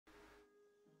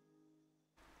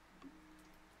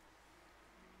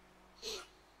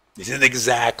This isn't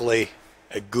exactly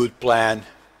a good plan.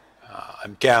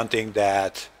 I'm counting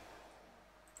that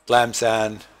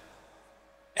Tlemcen,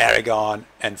 Aragon,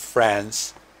 and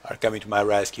France are coming to my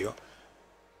rescue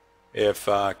if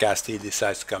Castile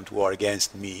decides to come to war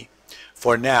against me.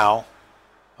 For now,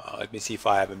 let me see if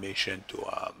I have a mission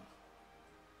to...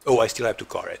 oh, I still have to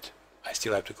core it. I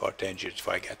still have to core Tangiers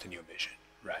before I get the new mission.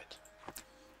 Right.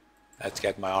 Let's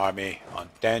get my army on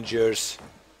Tangiers.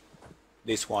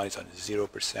 This one is on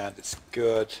 0%. It's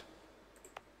good.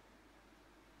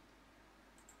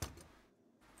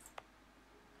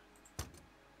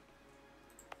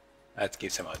 Let's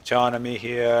give some autonomy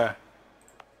here.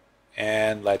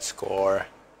 And let's score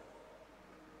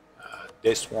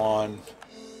this one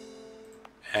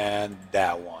and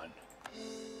that one.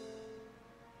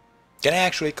 Can I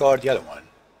actually core the other one?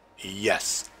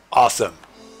 Yes. Awesome.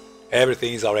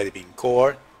 Everything is already being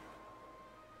cored.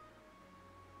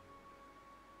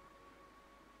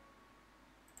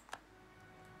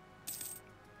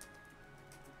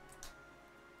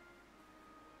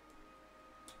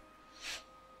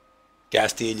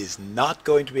 Castile is not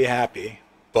going to be happy,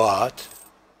 but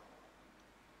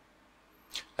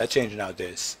let's change now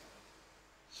this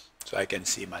so I can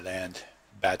see my land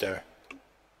better.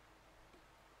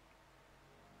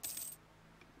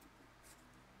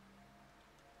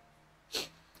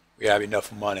 We have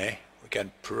enough money. We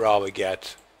can probably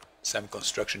get some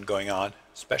construction going on,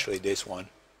 especially this one.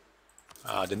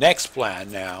 The next plan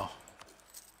now,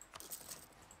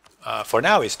 for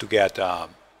now, is to get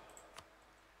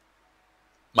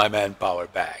my manpower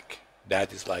back.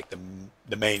 That is like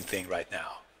the main thing right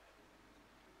now.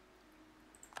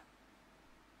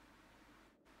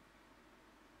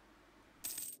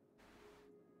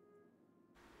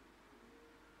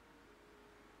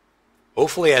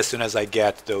 Hopefully as soon as I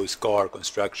get those core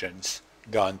constructions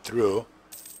gone through,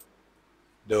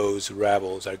 those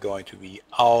rebels are going to be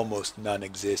almost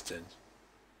non-existent.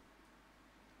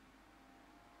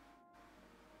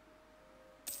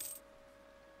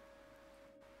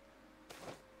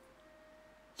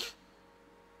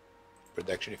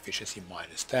 Production efficiency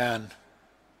 -10.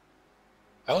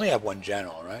 I only have one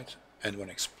general, right? And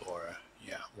one explorer.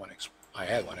 Yeah, I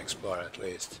had one explorer at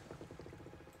least.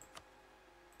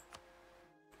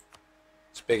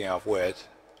 Speaking of which,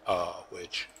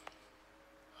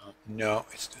 no,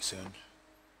 it's too soon.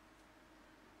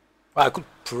 Well, I could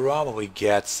probably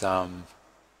get some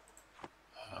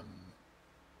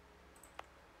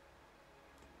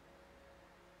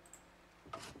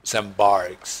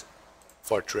barks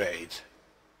for trade.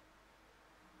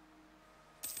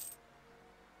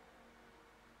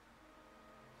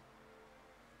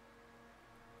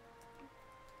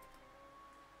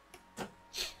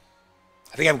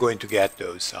 I think I'm going to get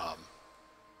those.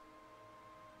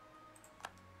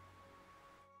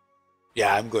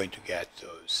 Yeah, I'm going to get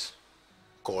those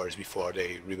cores before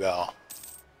they rebel.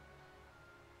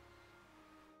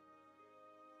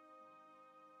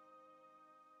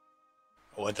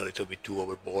 I went a little bit too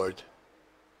overboard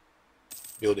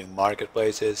building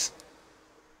marketplaces.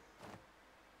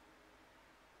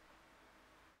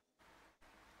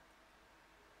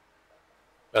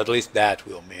 But at least that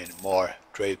will mean more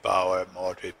trade power.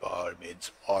 More trade power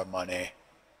means more money.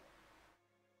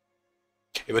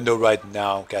 Even though right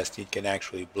now Castile can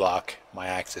actually block my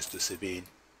access to Seville,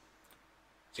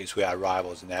 since we are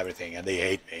rivals and everything, and they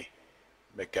hate me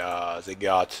because they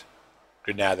got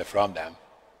Granada from them,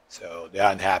 so they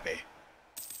aren't happy.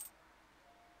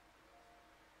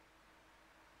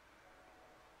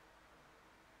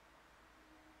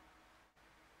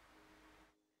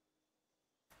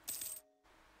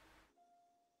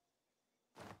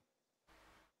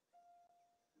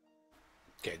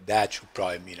 Okay, that should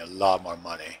probably mean a lot more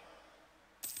money.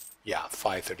 Yeah,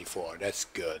 534, that's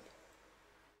good.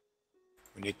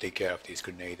 We need to take care of these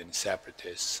Grenadian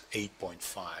separatists.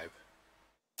 8.5,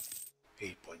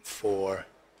 8.4.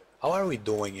 How are we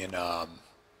doing in yeah,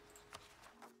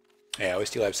 we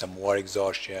still have some war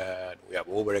exhaustion, we have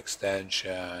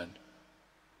overextension.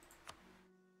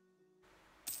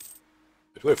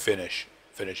 But we're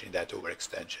finishing that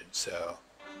overextension, so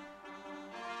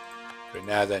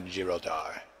Grenada and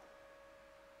Gibraltar.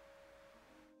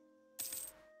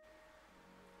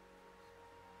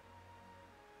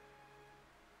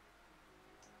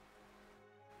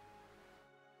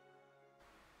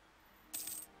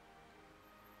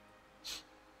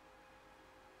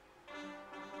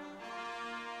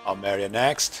 Almeria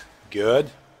next. Good.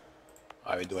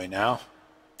 How are we doing now?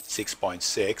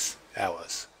 6.6. That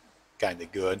was kind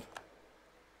of good.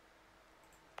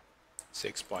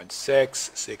 6.6,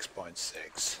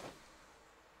 6.6.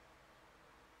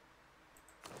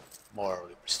 More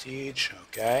prestige,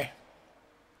 okay.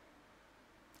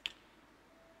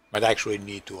 Might actually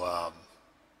need to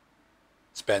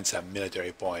spend some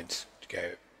military points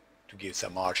to give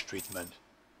some arch treatment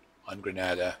on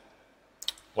Grenada.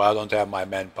 Well, I don't have my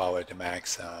manpower at the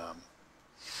max.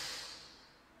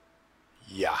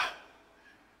 Yeah.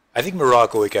 I think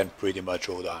Morocco we can pretty much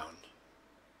hold down.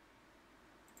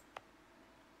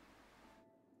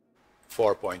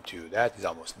 4.2, that is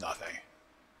almost nothing.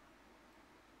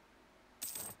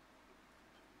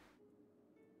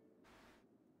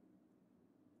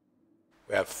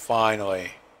 We have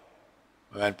finally,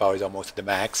 my manpower is almost at the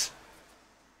max.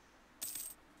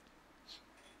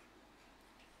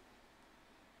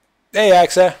 Hey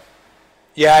Axa!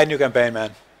 Yeah, new campaign,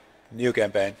 man. New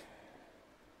campaign.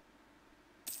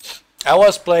 I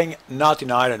was playing not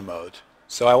in Iron mode,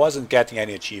 so I wasn't getting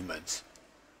any achievements.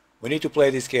 We need to play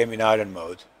this game in Iron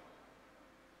mode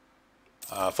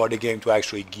for the game to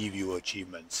actually give you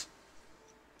achievements.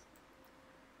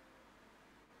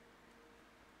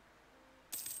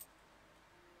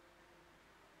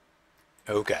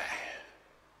 Okay.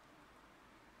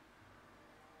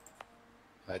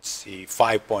 Let's see,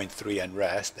 5.3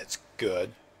 unrest, that's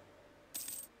good.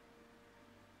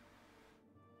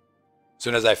 As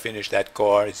soon as I finish that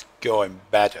core, it's going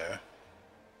better.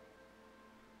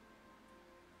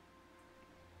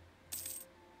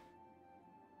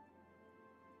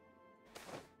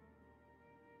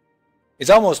 It's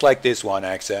almost like this one,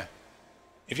 Axa.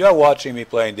 If you are watching me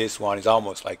playing this one, it's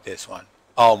almost like this one.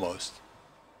 Almost.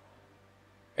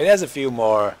 It has a few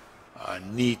more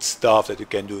neat stuff that you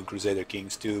can do in Crusader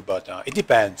Kings too, but it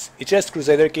depends. It's just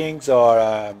Crusader Kings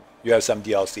or you have some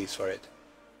DLCs for it.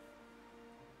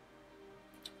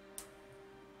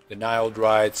 The Nile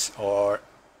Drides or...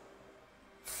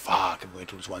 Fuck, I'm going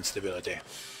to lose one stability.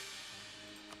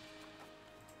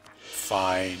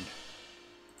 Fine.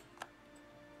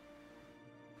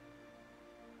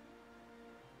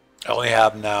 I only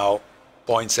have now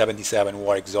 0.77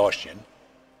 war exhaustion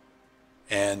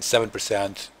and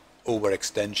 7%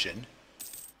 overextension.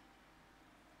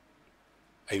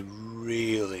 I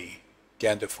really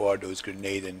can't afford those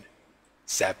Grenadian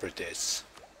separatists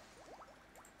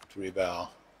to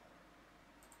rebel.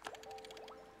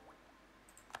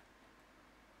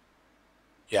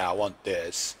 Yeah, I want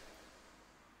this.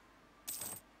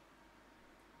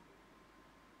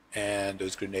 And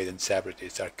those Grenadian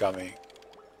separatists are coming.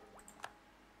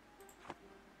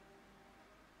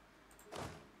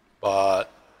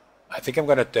 But I think I'm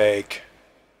gonna take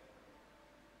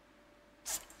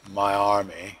my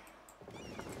army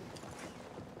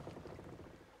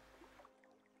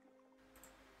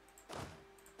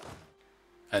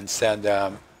and send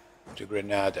them to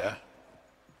Grenada.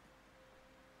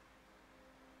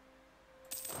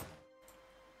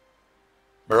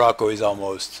 Morocco is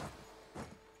almost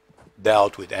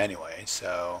dealt with anyway,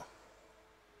 so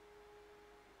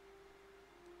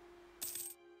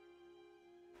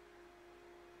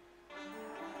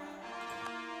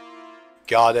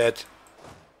got it.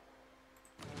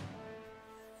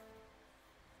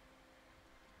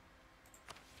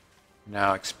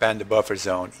 Now expand the buffer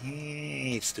zone.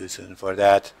 It's too soon for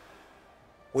that.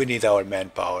 We need our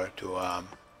manpower to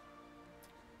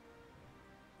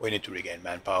we need to regain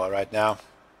manpower right now.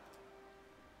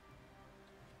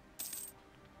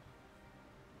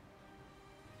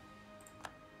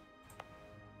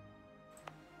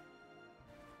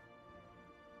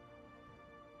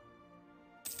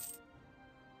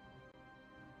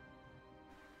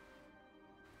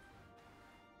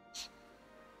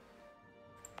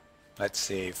 Let's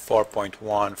see, 4.1,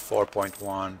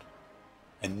 4.1,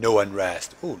 and no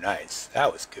unrest. Ooh, nice.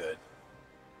 That was good.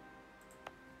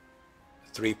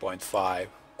 3.5,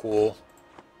 cool.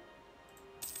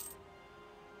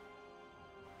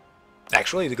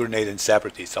 Actually, the Grenadian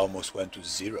separatists almost went to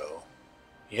 0.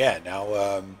 Yeah, now,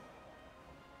 oh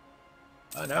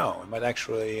no, we might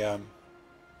actually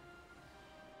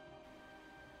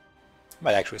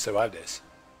survive this.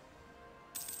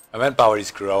 My manpower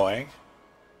is growing.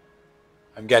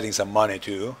 I'm getting some money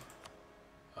too.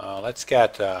 Let's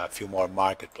get a few more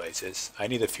marketplaces. I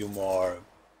need a few more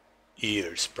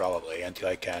years probably until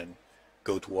I can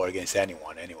go to war against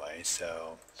anyone anyway.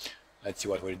 So let's see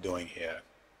what we're doing here.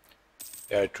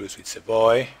 There are truce with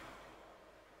Savoy.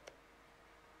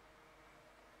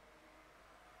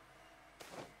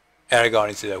 Aragon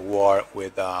is at a war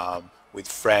with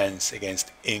France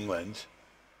against England.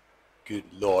 Good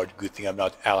lord, good thing I'm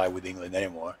not allied with England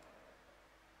anymore.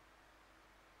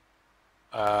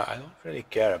 I don't really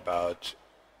care about...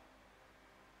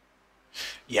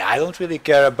 Yeah, I don't really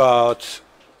care about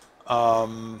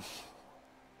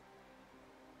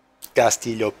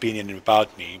Castile opinion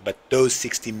about me, but those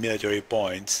 60 military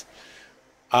points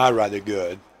are rather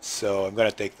good, so I'm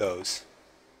gonna take those.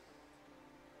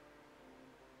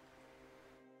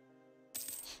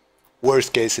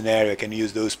 Worst case scenario, I can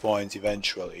use those points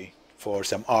eventually for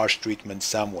some harsh treatment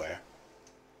somewhere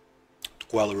to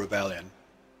quell a rebellion.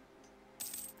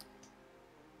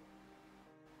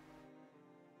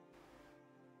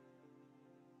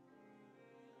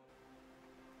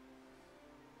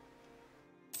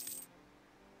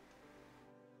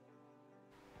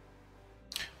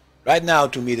 Right now,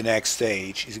 to me, the next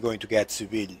stage is going to get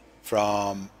Seville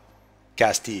from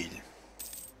Castile.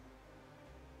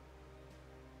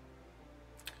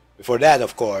 Before that,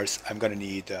 of course, I'm going to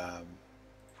need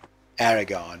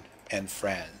Aragon and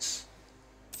France.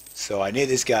 So I need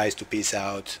these guys to peace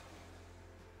out.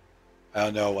 I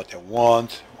don't know what they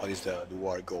want. What is the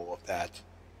war goal of that?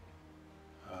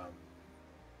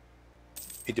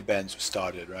 It depends who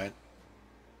started, right?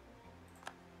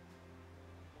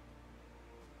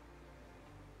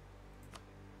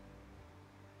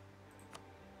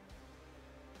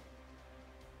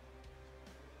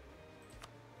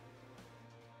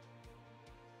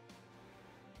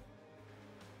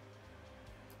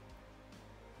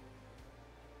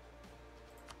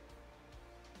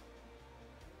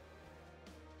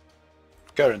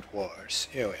 Current wars,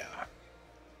 here we are.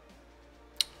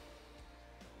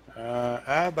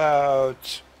 How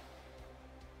about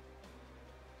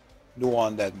the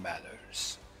one that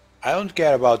matters? I don't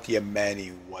care about the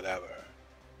Yemeni whatever.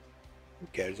 Who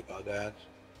cares about that?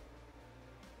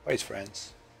 Where's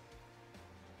France?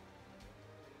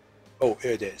 Oh,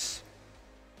 here it is.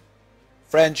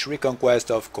 French reconquest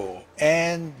of Caux,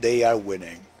 and they are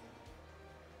winning.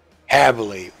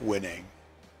 Heavily winning.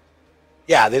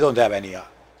 Yeah, they don't have any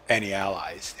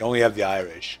allies. They only have the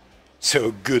Irish.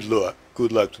 So good luck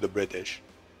to the British.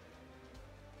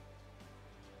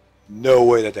 No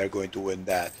way that they're going to win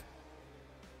that.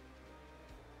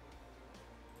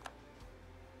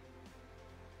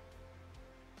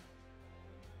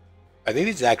 I think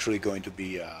it's actually going to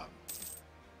be a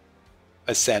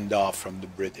send-off from the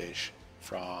British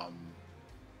from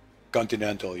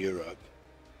continental Europe.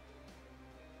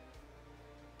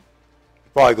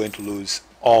 Probably going to lose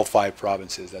all 5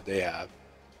 provinces that they have.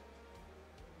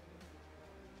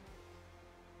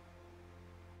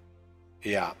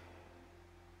 Yeah.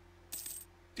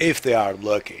 If they are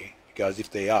lucky, because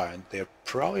if they aren't, they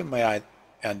probably might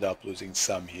end up losing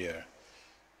some here.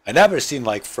 I never seen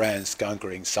like France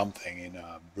conquering something in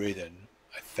Britain,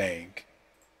 I think.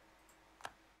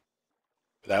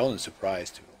 But I wasn't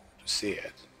surprised to see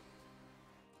it.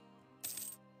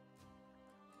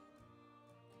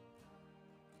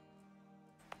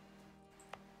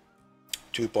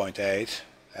 2.8,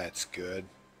 that's good,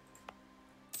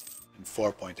 and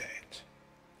 4.8.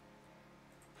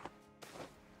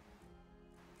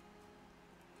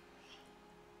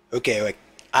 Okay,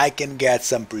 I can get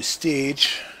some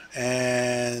prestige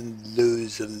and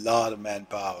lose a lot of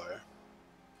manpower,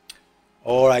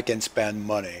 or I can spend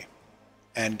money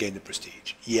and gain the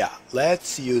prestige. Yeah,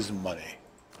 let's use money.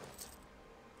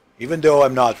 Even though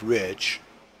I'm not rich,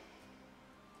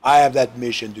 I have that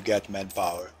mission to get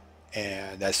manpower.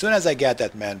 And as soon as I get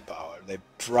that manpower, they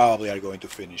probably are going to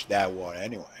finish that war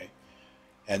anyway.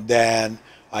 And then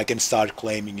I can start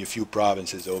claiming a few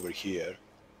provinces over here.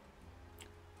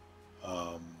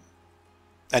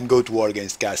 And go to war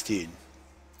against Castile.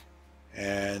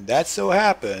 And that so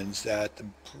happens that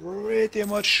I'm pretty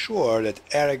much sure that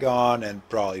Aragon and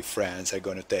probably France are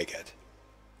going to take it.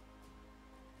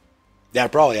 They're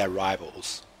probably our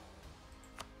rivals.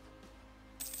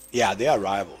 Yeah, they are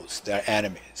rivals. They're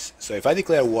enemies. So if I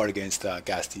declare war against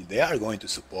Castile, they are going to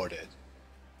support it.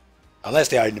 Unless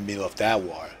they are in the middle of that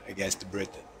war against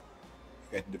Britain,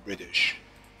 against the British.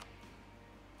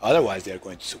 Otherwise, they are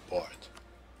going to support.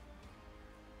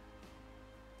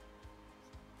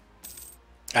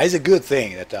 It's a good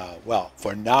thing that, well,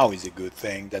 for now it's a good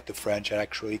thing that the French are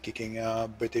actually kicking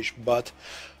British butt.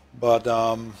 But,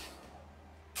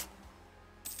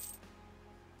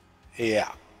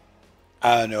 yeah.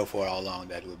 I don't know for how long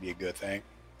that will be a good thing.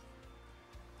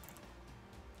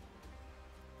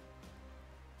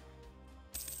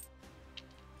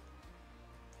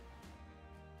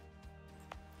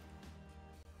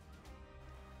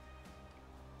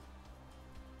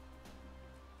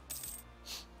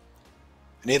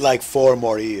 I need like 4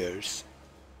 more years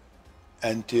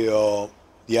until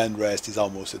the unrest is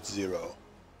almost at 0.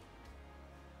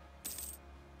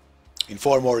 In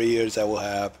 4 more years I will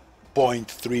have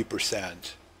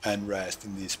 0.3% unrest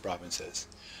in these provinces.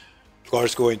 Of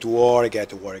course, going to war, I get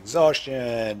to war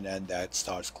exhaustion, and that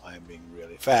starts climbing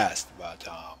really fast. But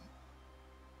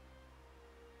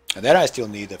And then I still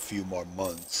need a few more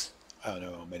months. I don't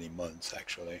know how many months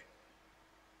actually.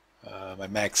 My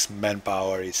max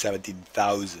manpower is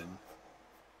 17,000.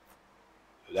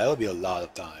 That'll be a lot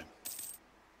of time.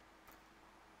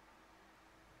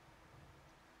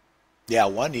 Yeah,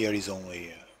 1 year is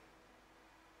only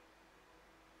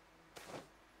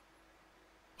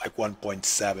like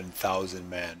 1.7 thousand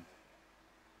men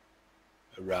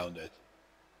around it.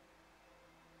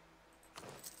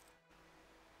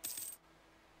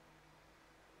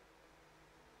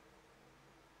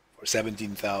 For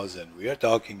 17,000, we are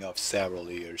talking of several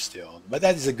years still. But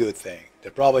that is a good thing. They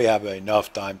probably have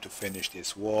enough time to finish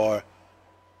this war,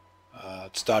 to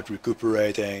start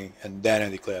recuperating, and then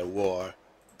declare war.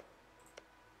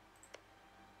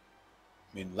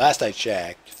 I mean, last I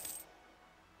checked,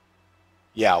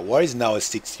 yeah, war is now at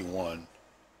 61.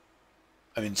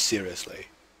 I mean, seriously.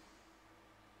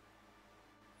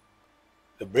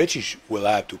 The British will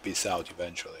have to peace out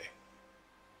eventually.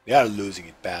 They are losing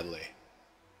it badly.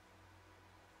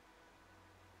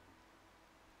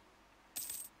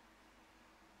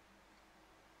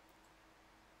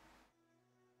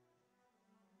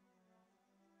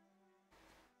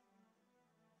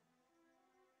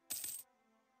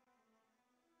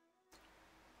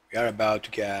 We are about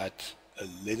to get a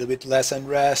little bit less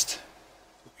unrest.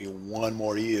 It'll be 1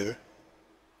 more year.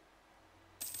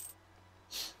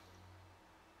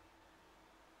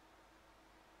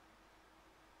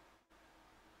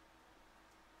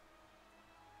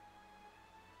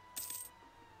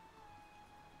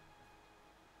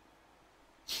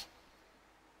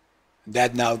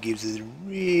 That now gives us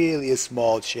really a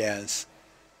small chance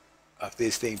of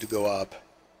this thing to go up.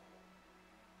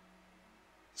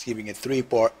 It's giving it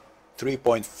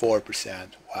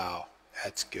 3.4%. Wow,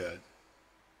 that's good.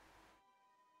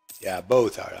 Yeah,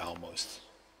 both are almost.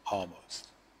 Almost.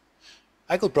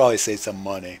 I could probably save some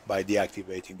money by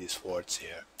deactivating these forts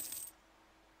here.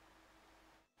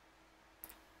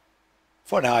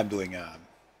 For now I'm doing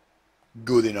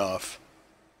good enough.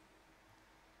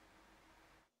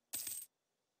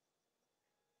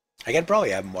 I can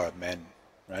probably have more men,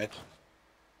 right?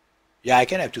 Yeah, I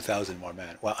can have 2,000 more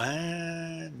men. Well,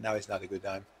 now it's not a good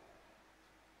time.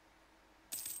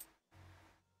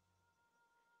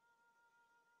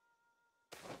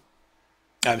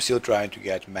 I'm still trying to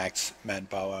get max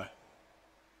manpower.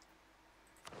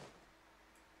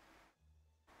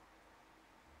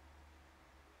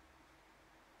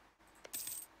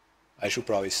 I should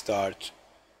probably start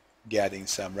getting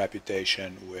some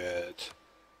reputation with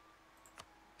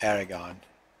Aragon.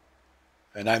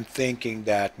 And I'm thinking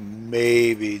that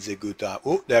maybe it's a good time.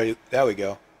 Oh, there we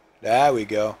go. There we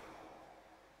go.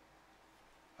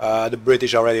 The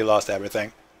British already lost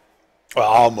everything. Well,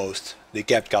 almost. They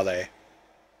kept Calais.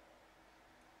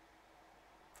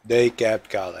 They kept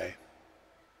Calais.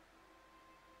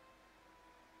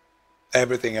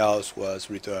 Everything else was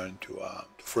returned to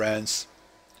France.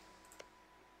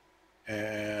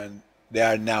 And they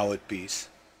are now at peace.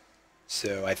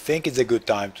 So I think it's a good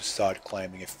time to start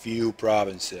claiming a few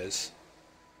provinces.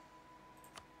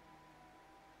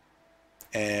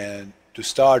 And to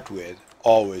start with,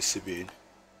 always Sibyl.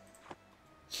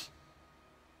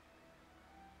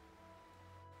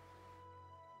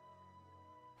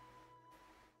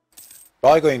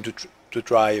 Probably going to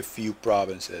try a few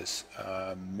provinces.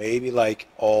 Maybe like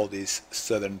all this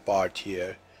southern part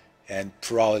here. And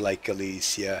probably like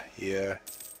Galicia here.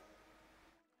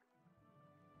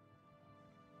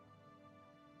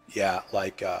 Yeah,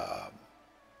 like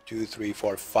 2, 3,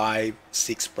 4, 5,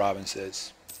 6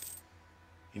 provinces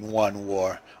in one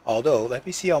war. Although, let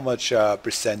me see how much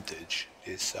percentage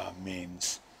this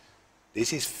means.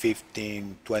 This is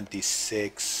 15,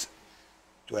 26,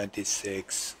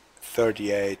 26,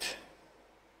 38,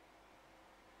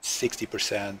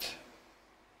 60%,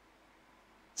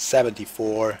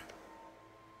 74,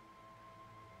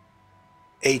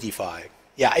 85.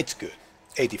 Yeah, it's good.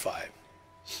 85.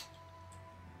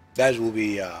 That will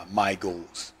be my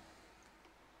goals.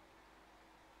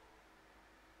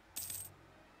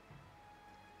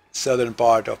 Southern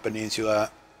part of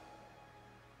Peninsula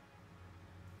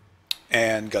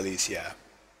and Galicia.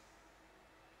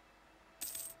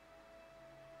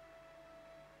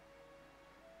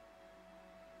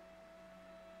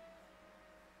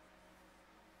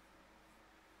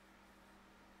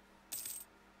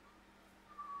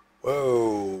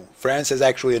 Whoa, France has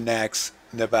actually annexed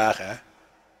Navarre.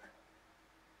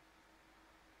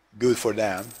 Good for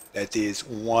them. That is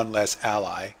one less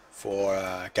ally for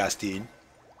Castile.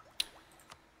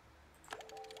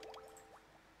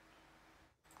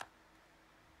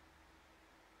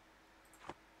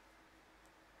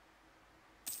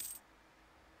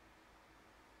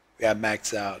 We have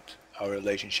maxed out our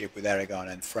relationship with Aragon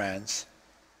and France.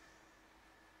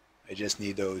 I just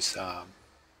need those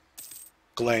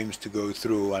claims to go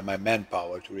through on my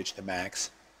manpower to reach the max,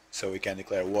 so we can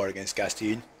declare war against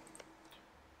Castile.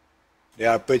 They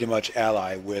are pretty much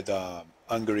allied with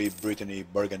Hungary, Brittany,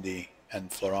 Burgundy,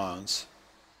 and Florence.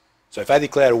 So if I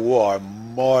declare war,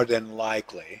 more than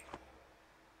likely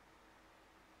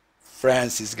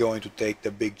France is going to take the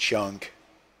big chunk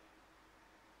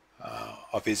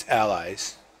of his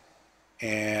allies,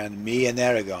 and me and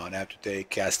Aragon have to take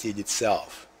Castile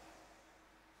itself.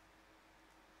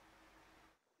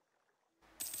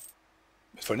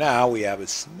 But for now, we have a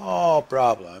small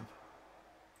problem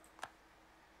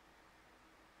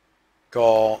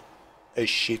called a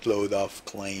shitload of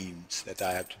claims that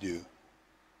I have to do.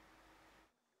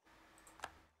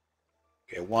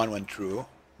 Okay, one went through.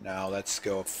 Now let's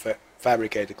go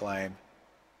fabricate a claim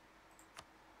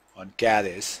on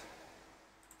Cadiz.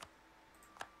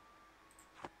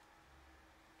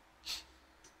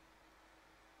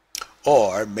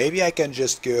 Or maybe I can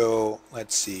just go,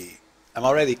 let's see, I'm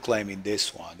already claiming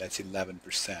this one, that's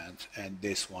 11%, and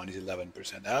this one is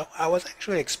 11%. I was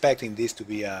actually expecting this to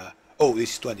be oh,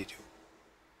 this is 22.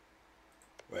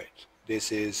 Wait,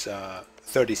 this is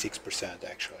 36%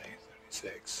 actually,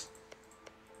 36.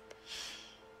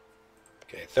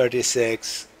 Okay,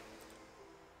 36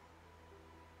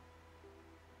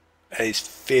 is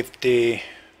 50,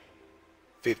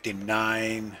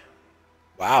 59.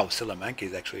 Wow, Salamanca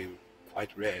is actually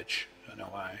quite rich. I don't know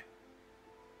why.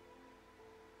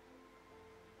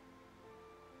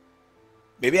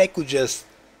 Maybe I could just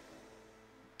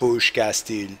push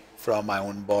Castile from my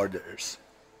own borders,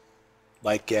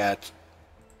 like at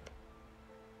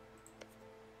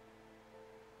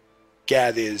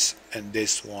Cadiz and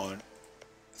this one,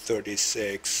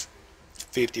 36,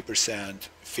 50%,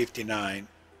 59,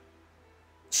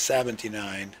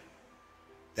 79,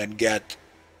 then get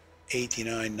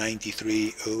 89,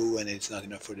 93, oh, and it's not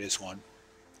enough for this one.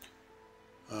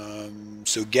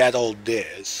 So get all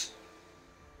this.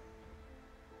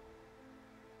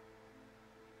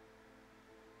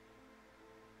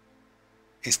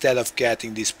 Instead of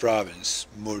getting this province,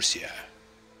 Murcia.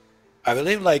 I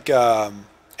believe like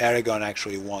Aragon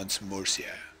actually wants Murcia.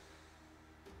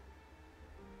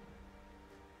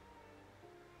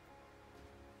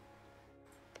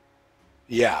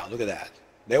 Yeah, look at that.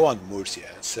 They want Murcia,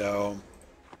 so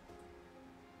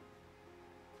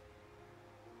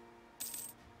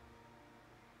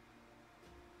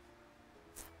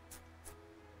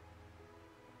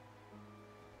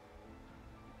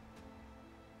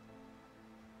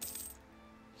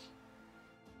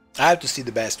I have to see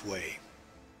the best way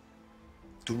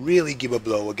to really give a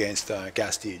blow against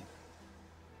Castile.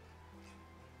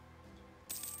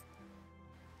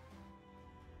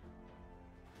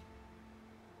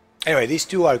 Anyway, these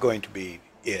two are going to be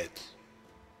it.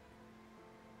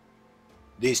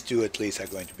 These two at least are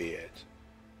going to be it.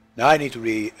 Now I need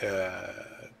to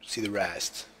see the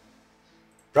rest.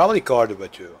 Probably Cordoba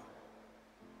too.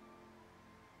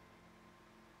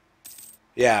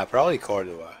 Yeah, probably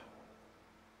Cordoba.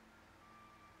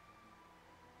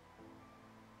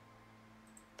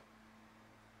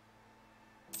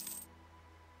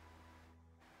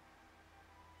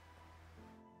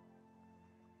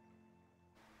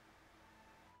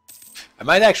 I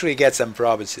might actually get some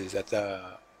provinces that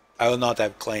I will not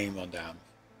have claim on them.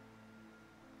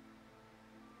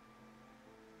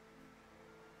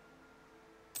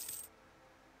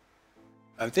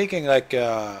 I'm thinking like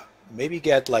maybe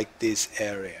get like this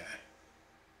area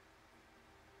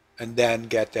and then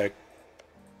get their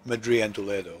Madrid and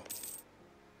Toledo.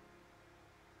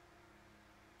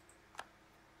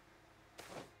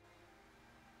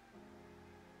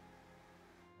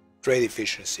 Trade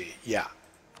efficiency, yeah.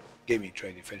 Give me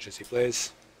trade efficiency,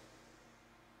 please.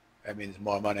 That means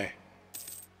more money.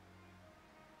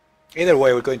 Either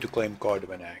way, we're going to claim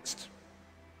Cordoba next.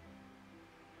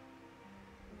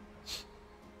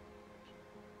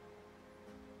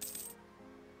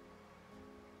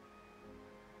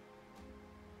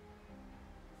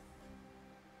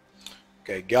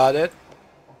 Okay, got it.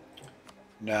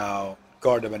 Now,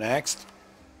 Cordoba next.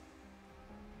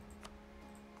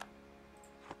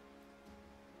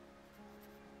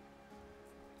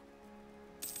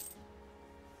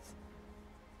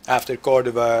 After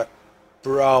Cordoba,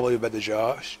 probably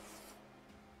Badajoz.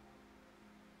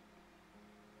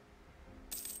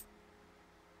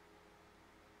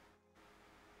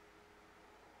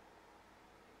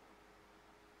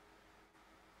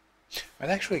 I'd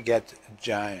actually get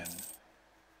Jaén.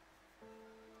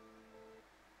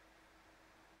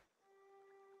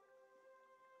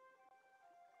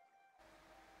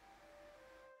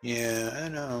 Yeah, I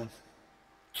know.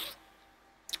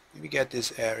 Maybe get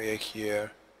this area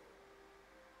here.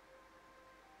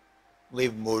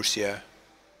 Leave Murcia.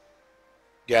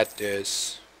 Get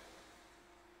this.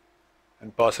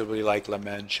 And possibly like La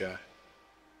Mancha.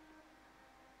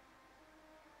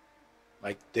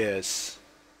 Like this.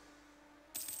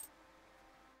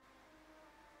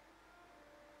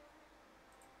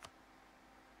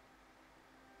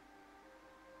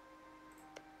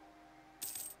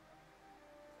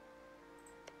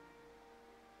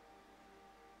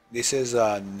 This is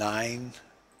a 9.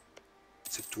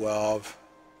 It's a 12.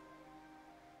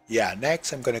 Yeah,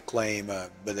 next I'm gonna claim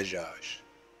Badajoz.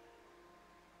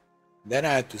 Then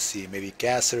I have to see maybe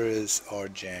Cáceres or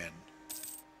Jan.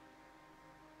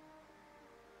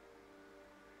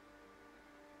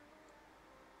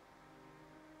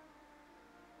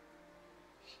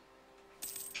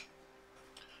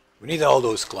 We need all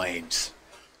those claims.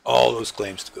 All those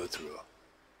claims to go through.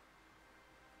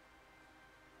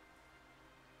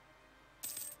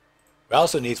 We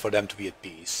also need for them to be at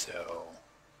peace, so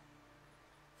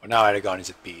for now Aragon is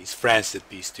at peace. France is at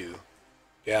peace too.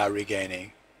 They are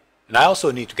regaining. And I also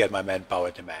need to get my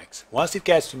manpower to max. Once it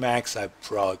gets to max, I'm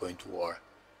probably going to war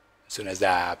as soon as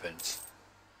that happens.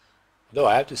 Although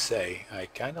I have to say, I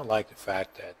kind of like the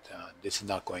fact that this is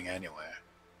not going anywhere.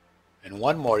 And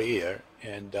one more year,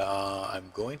 and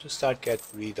I'm going to start get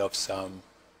rid of some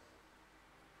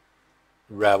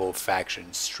rebel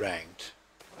faction strength.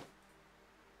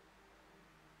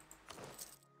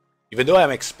 Even though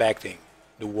I'm expecting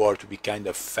the war to be kind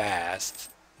of fast,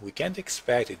 we can't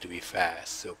expect it to be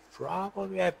fast, so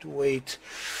probably have to wait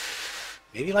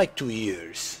maybe like 2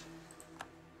 years.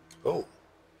 Oh,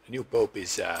 the new pope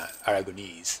is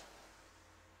Aragonese.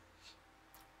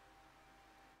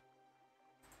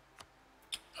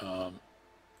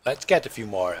 Let's get a few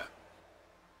more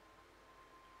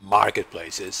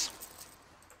marketplaces.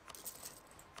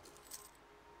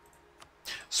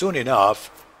 Soon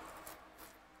enough,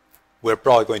 we're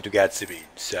probably going to get Sabine,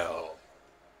 so...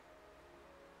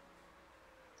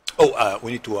 Oh,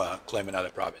 we need to claim another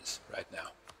province right now.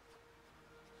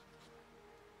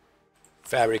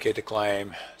 Fabricate a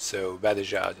claim, so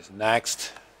Badajoz is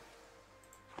next.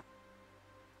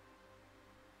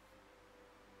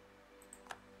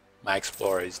 My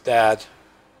explorer is dead.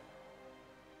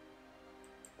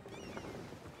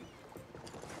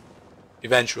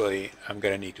 Eventually, I'm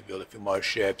gonna need to build a few more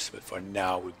ships, but for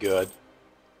now we're good.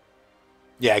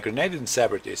 Yeah, Grenadiers and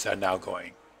Separatists are now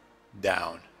going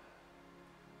down.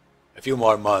 A few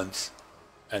more months,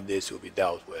 and this will be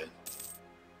dealt with.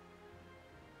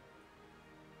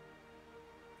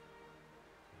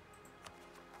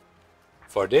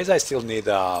 For this, I still need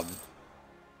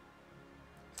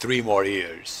 3 more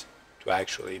years to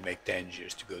actually make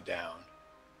Tangiers to go down.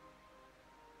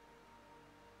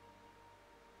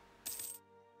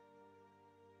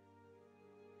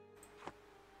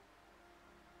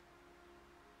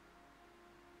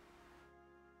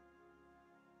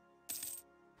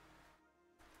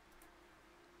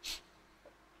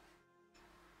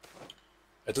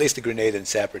 At least the Grenadier and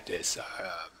Separatists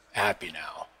are happy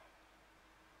now.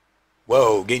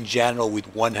 Whoa, gain general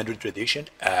with 100 tradition?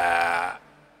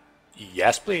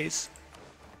 Yes please.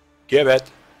 Give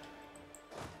it.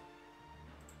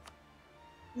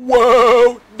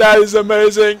 Whoa, that is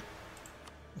amazing.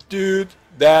 Dude,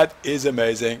 that is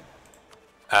amazing.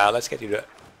 Let's get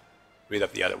rid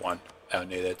of the other one. I don't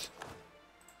need it.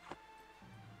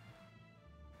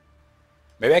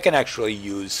 Maybe I can actually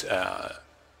use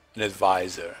an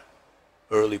advisor.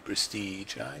 Early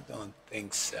prestige. I don't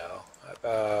think so. How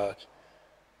about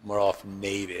more of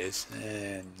navies?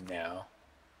 No.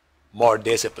 More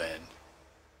discipline.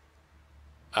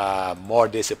 More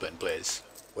discipline, please.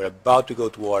 We're about to go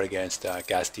to war against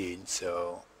Castile,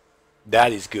 so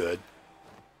that is good.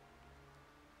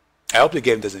 I hope the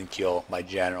game doesn't kill my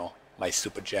general, my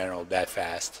super general, that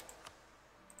fast.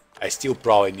 I still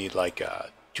probably need like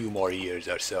 2 more years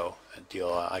or so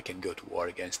until I can go to war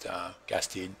against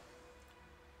Castile.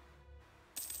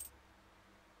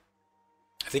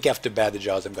 I think after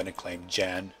Badajoz I'm going to claim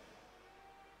Jan.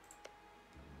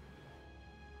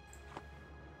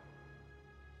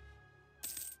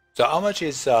 So how much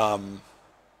is... I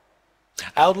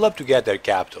would love to get their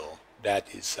capital. That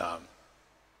is...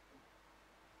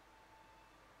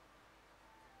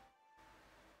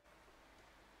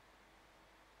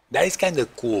 that is kind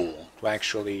of cool to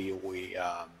actually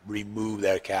remove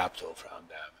their capital from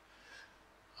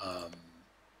them.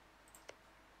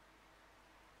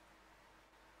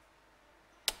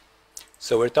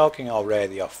 So we're talking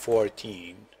already of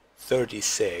 14,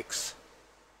 36,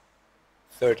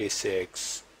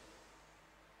 36,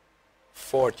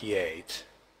 48,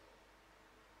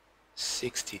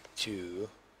 62,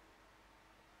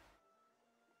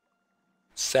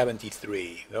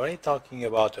 73. We're only talking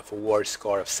about a war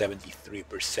score of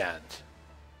 73%.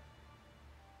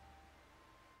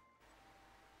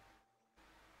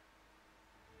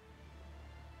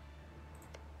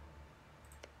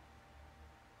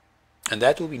 And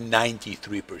that will be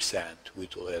 93% with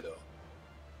Toledo.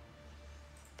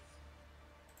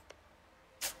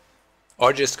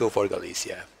 Or just go for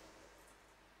Galicia.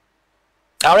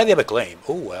 I already have a claim.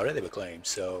 Oh, I already have a claim,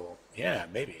 so yeah,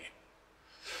 maybe.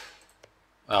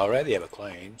 I already have a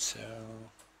claim, so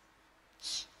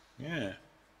yeah.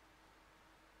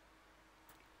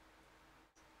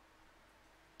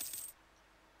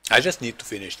 I just need to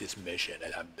finish this mission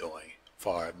that I'm doing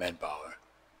for manpower.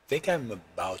 I think I'm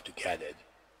about to get it.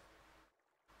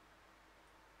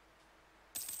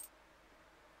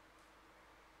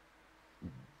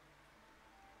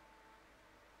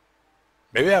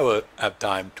 Maybe I will have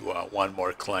time to one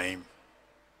more claim.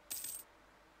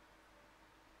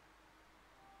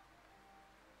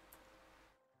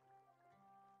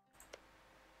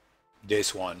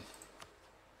 This one.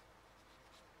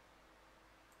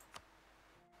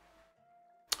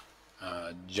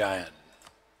 Giant.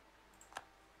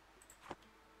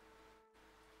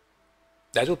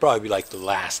 That will probably be like the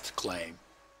last claim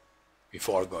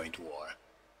before going to war.